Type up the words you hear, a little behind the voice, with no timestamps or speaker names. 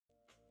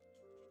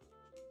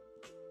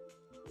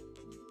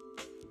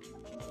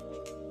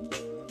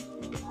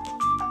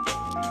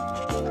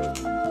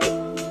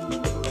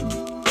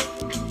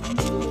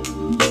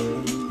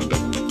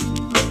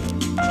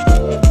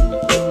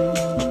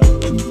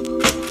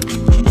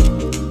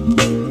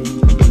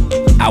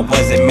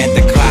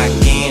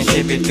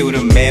it through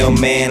the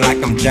mailman like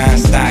I'm John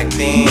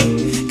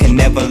Stockton. Can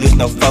never lose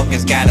no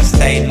focus, gotta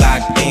stay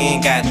locked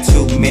in. Got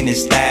too many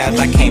styles,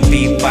 I can't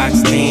be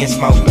boxed in.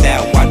 Smoked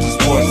out, watching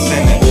Sports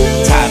Center.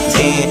 Top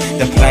 10,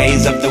 the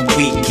plays of the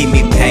week, keep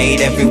me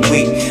paid every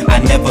week. I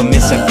never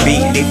miss a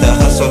beat, leave the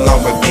hustle on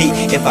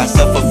repeat. If I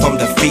suffer from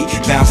defeat,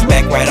 bounce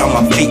back right on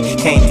my feet.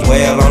 Can't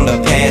dwell on the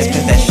past,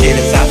 cause that shit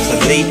is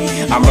obsolete.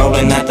 I'm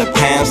rolling out the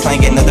pound,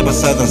 slanging nothing but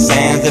southern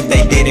sounds. If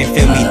they didn't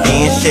feel me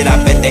then, shit, I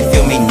bet they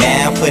feel me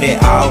now. Put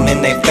it all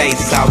in their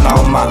face, all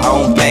on my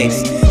own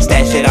pace.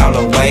 Stash it all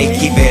away,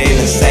 keep it in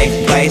a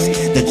safe place.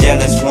 The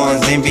jealous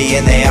ones envy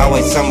and they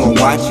always someone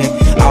watching.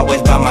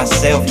 Always by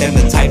myself, they're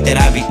the type that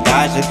I be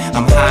dodging.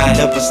 I'm high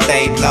up but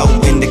stay low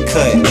in the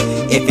cut.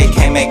 If it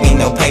can't make me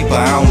no paper,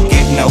 I don't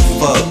give no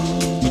fuck.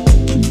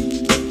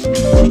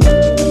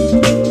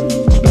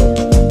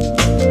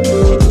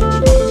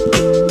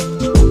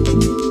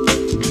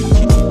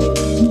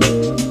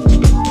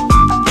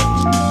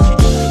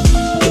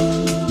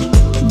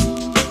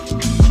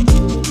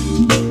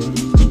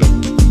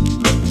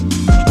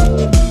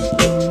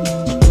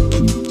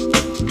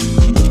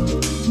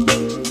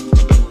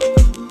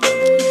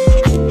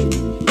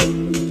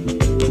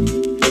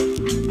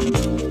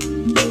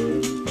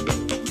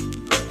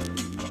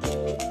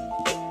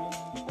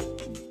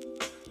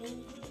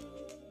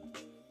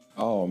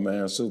 Oh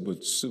man, super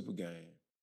game.